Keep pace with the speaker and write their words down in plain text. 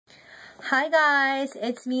Hi guys,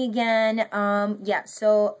 it's me again. Yeah,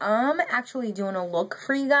 so I'm actually doing a look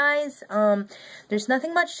for you guys. There's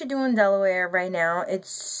nothing much to do in Delaware right now. It's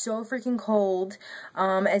so freaking cold.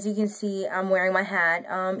 As you can see, I'm wearing my hat.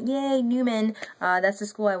 Yay, Newman. That's the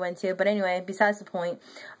school I went to. But anyway, besides the point.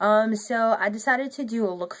 So I decided to do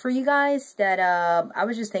a look for you guys that I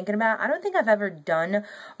was just thinking about. I don't think I've ever done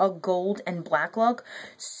a gold and black look,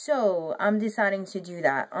 so I'm deciding to do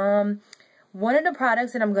that. One of the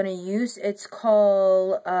products that I'm going to use, it's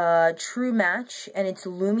called True Match, and it's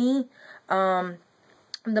Lumi.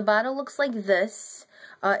 The bottle looks like this.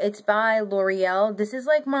 It's by L'Oreal. This is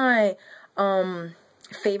like my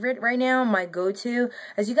favorite right now, my go-to.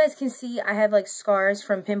 As you guys can see, I have like scars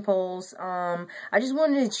from pimples. I just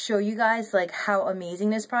wanted to show you guys like how amazing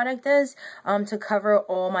this product is to cover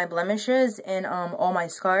all my blemishes and all my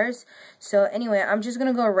scars. So anyway, I'm just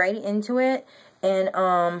going to go right into it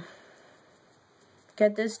and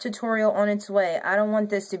get this tutorial on its way. I don't want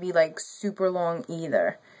this to be like super long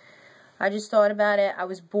either. I just thought about it. I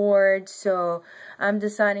was bored, so I'm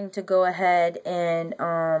deciding to go ahead and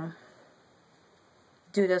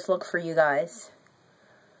do this look for you guys.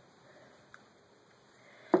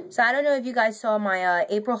 So I don't know if you guys saw my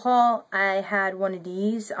April haul. I had one of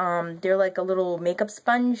these. They're like a little makeup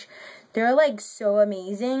sponge. They're like so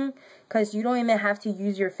amazing because you don't even have to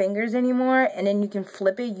use your fingers anymore, and then you can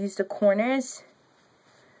flip it, use the corners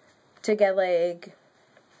to get like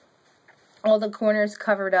all the corners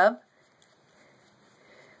covered up.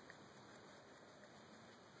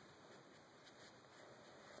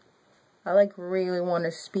 I like really want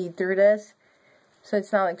to speed through this so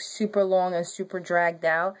it's not like super long and super dragged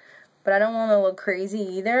out, but I don't want to look crazy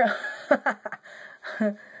either.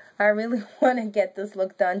 I really want to get this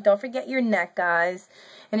look done. Don't forget your neck, guys,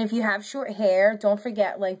 and if you have short hair, don't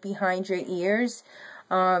forget like behind your ears,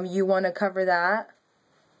 you want to cover that.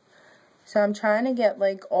 So I'm trying to get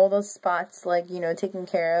like all those spots like, you know, taken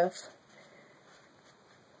care of.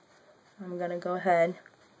 I'm going to go ahead.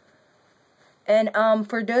 And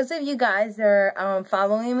for those of you guys that are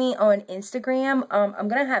following me on Instagram, I'm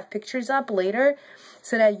going to have pictures up later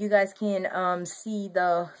so that you guys can see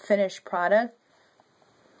the finished product.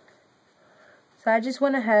 So I just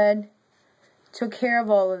went ahead, took care of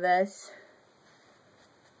all of this.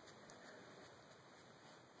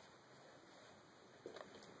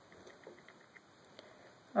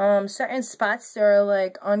 Certain spots that are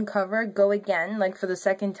like uncovered, go again like for the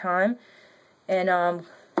second time and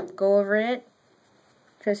go over it.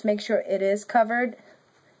 Just make sure it is covered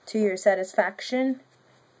to your satisfaction.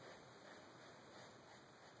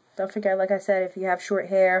 Don't forget, like I said, if you have short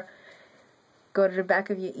hair, go to the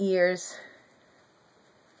back of your ears.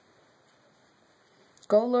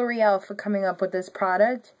 Go L'Oreal for coming up with this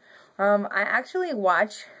product. I actually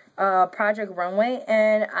watch Project Runway,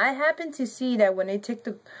 and I happened to see that when they took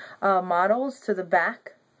the models to the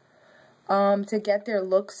back to get their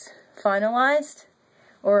looks finalized,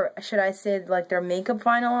 or should I say like their makeup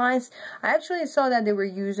finalized, I actually saw that they were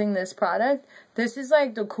using this product. This is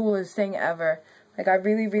like the coolest thing ever. Like I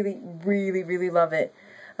really love it.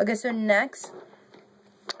 Okay, so next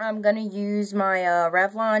I'm gonna use my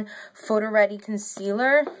Revlon Photo Ready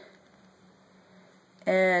Concealer,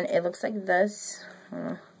 and it looks like this.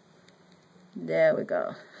 There we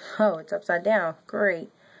go. Oh, it's upside down. Great.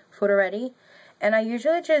 Photo Ready. And I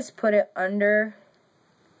usually just put it under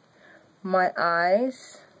my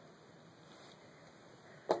eyes.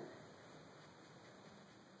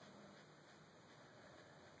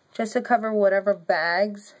 Just to cover whatever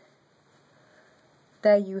bags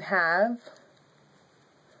that you have.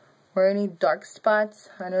 Or any dark spots.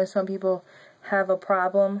 I know some people have a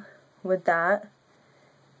problem with that.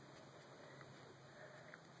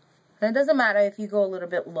 And it doesn't matter if you go a little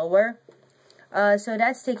bit lower. So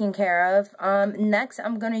that's taken care of. Next,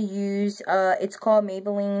 I'm going to use, it's called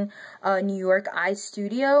Maybelline New York Eye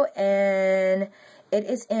Studio. And it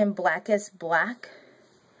is in Blackest Black.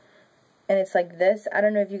 And it's like this. I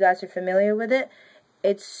don't know if you guys are familiar with it.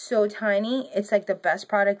 It's so tiny. It's like the best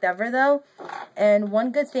product ever, though. And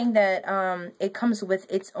one good thing that it comes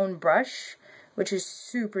with its own brush, which is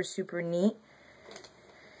super neat.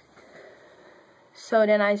 So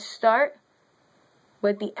then I start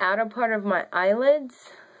with the outer part of my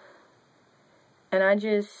eyelids, and I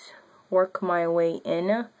just work my way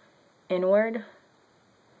inward.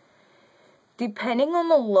 Depending on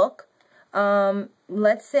the look,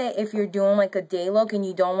 let's say if you're doing like a day look and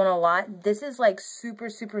you don't want a lot, this is like super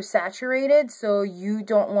saturated, so you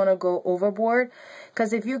don't want to go overboard.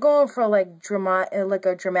 Because if you're going for like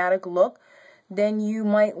a dramatic look, then you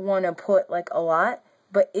might want to put like a lot.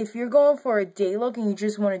 But if you're going for a day look and you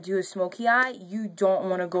just want to do a smoky eye, you don't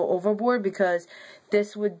want to go overboard because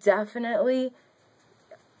this would definitely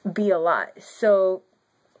be a lot. So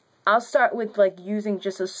I'll start with like using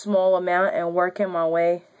just a small amount and working my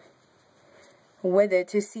way with it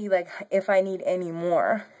to see like if I need any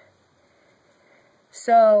more.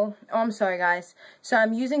 So, I'm sorry guys. So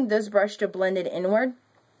I'm using this brush to blend it inward.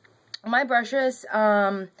 My brushes,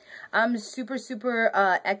 I'm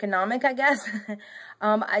super economic, I guess.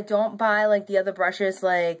 I don't buy like the other brushes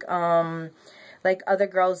like other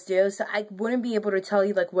girls do. So I wouldn't be able to tell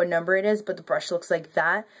you like what number it is, but the brush looks like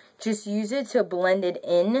that. Just use it to blend it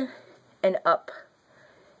in and up.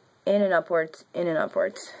 In and upwards, in and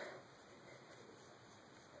upwards.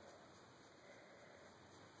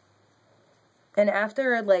 And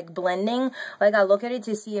after like blending, like I look at it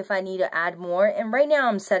to see if I need to add more. And right now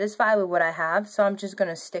I'm satisfied with what I have, so I'm just going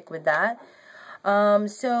to stick with that.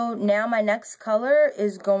 So now my next color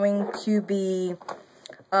is going to be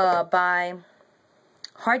by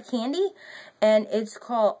Hard Candy. And it's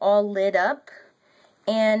called All Lit Up.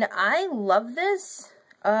 And I love this.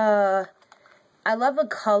 I love the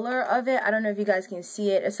color of it. I don't know if you guys can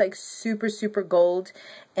see it. It's like super gold.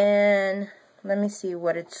 And let me see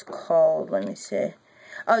what it's called. Let me see.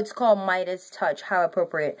 Oh, it's called Midas Touch. How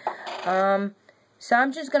appropriate. So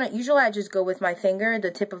I'm just going to, usually I just go with my finger,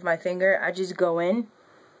 the tip of my finger. I just go in,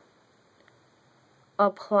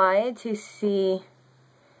 apply it to see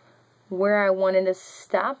where I wanted to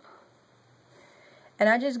stop. And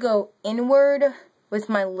I just go inward with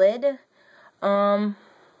my lid. And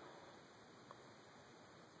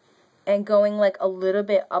going like a little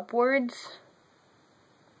bit upwards.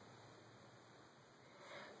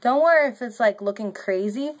 Don't worry if it's like looking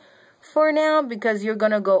crazy for now because you're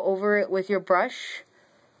going to go over it with your brush.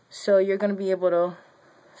 So you're going to be able to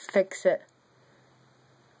fix it.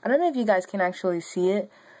 I don't know if you guys can actually see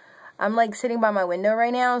it. I'm like sitting by my window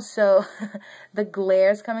right now, so the glare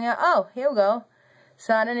is coming out. Oh, here we go.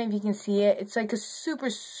 So I don't know if you can see it. It's like a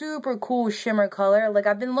super cool shimmer color. Like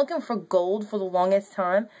I've been looking for gold for the longest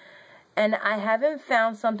time. And I haven't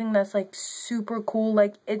found something that's like super cool.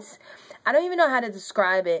 Like it's, I don't even know how to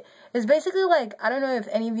describe it. It's basically like, I don't know if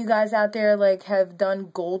any of you guys out there like have done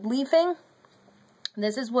gold leafing.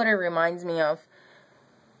 This is what it reminds me of.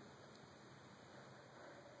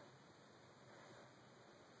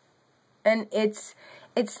 And it's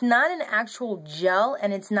not an actual gel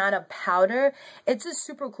and it's not a powder. It's a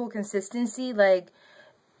super cool consistency. Like,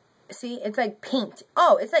 see, it's like paint.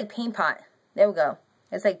 Oh, it's like paint pot. There we go.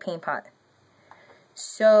 It's like paint pot.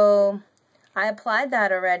 So I applied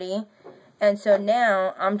that already. And so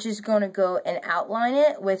now I'm just going to go and outline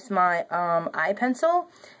it with my eye pencil.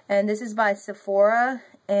 And this is by Sephora.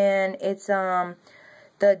 And it's the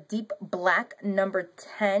Deep Black number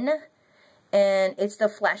 10. And it's the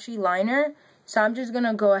flashy liner. So I'm just going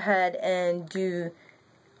to go ahead and do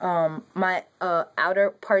my outer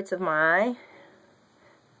parts of my eye.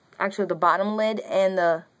 Actually, the bottom lid and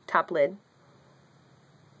the top lid.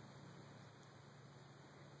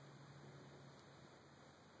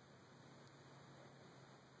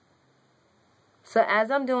 So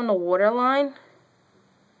as I'm doing the waterline,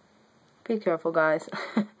 be careful guys.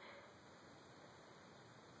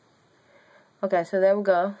 Okay, so there we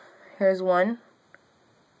go. Here's one.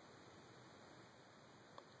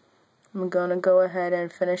 I'm gonna go ahead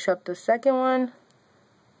and finish up the second one.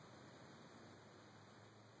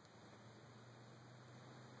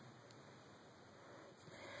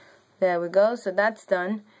 There we go, so that's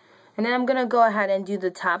done. And then I'm gonna go ahead and do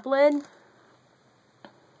the top lid.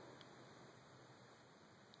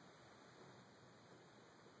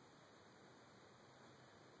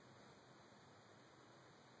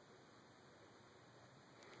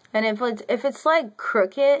 And if it's like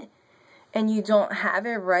crooked and you don't have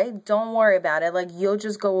it right, don't worry about it. Like you'll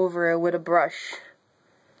just go over it with a brush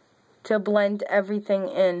to blend everything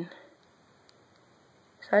in.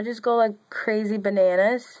 So I just go like crazy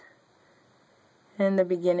bananas in the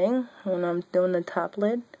beginning when I'm doing the top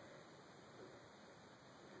lid.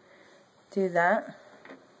 Do that.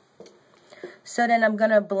 So then I'm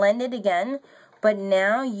gonna blend it again, but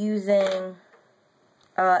now using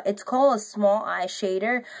it's called a small eye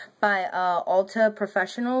shader by Ulta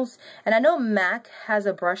Professionals. And I know MAC has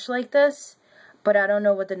a brush like this, but I don't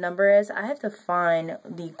know what the number is. I have to find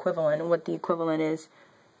the equivalent, what the equivalent is.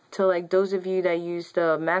 To like those of you that use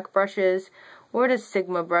the MAC brushes or the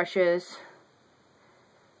Sigma brushes.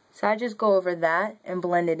 So I just go over that and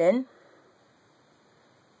blend it in.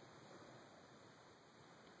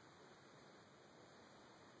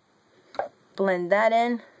 Blend that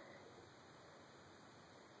in.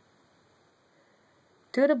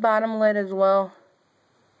 Do the bottom lid as well.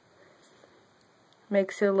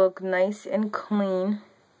 Makes it look nice and clean.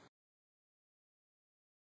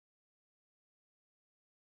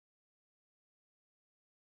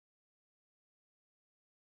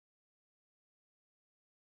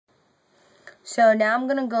 So now I'm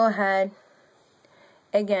going to go ahead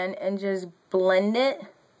again and just blend it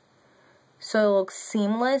so it looks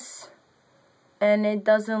seamless and it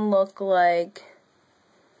doesn't look like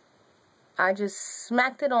I just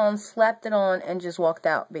smacked it on, slapped it on, and just walked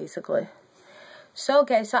out, basically. So,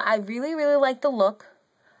 okay, so I really, really like the look.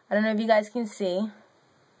 I don't know if you guys can see.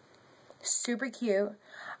 Super cute.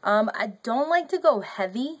 I don't like to go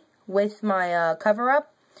heavy with my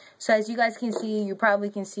cover-up. So as you guys can see, you probably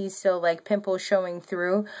can see still like pimples showing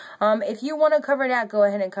through. If you want to cover that, go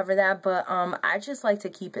ahead and cover that. But I just like to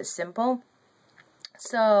keep it simple.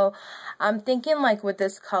 So I'm thinking like with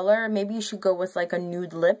this color, maybe you should go with like a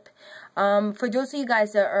nude lip. For those of you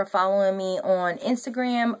guys that are following me on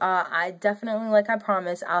Instagram, I definitely, like I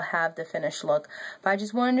promised, I'll have the finished look. But I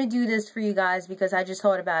just wanted to do this for you guys because I just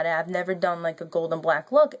thought about it. I've never done like a golden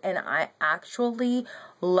black look and I actually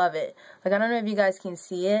love it. Like I don't know if you guys can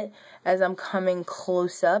see it as I'm coming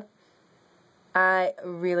close up. I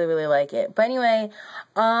really, really like it. But anyway,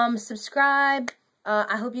 subscribe.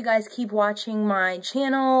 I hope you guys keep watching my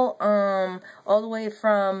channel, all the way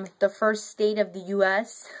from the first state of the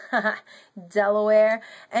U.S., Delaware.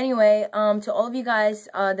 Anyway, to all of you guys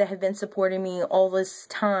that have been supporting me all this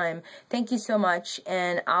time, thank you so much,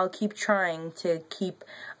 and I'll keep trying to keep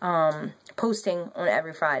posting on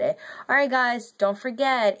every Friday. Alright guys, don't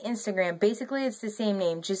forget Instagram. Basically it's the same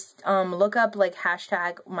name. Just look up like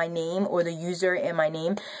hashtag my name or the user in my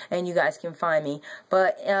name and you guys can find me.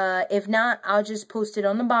 But if not, I'll just post it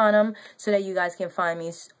on the bottom so that you guys can find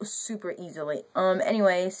me super easily.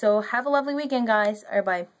 Anyway, so have a lovely weekend guys. Alright,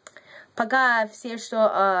 bye. Пока все,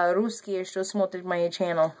 что русские, что смотрят мои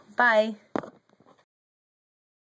channel. Bye.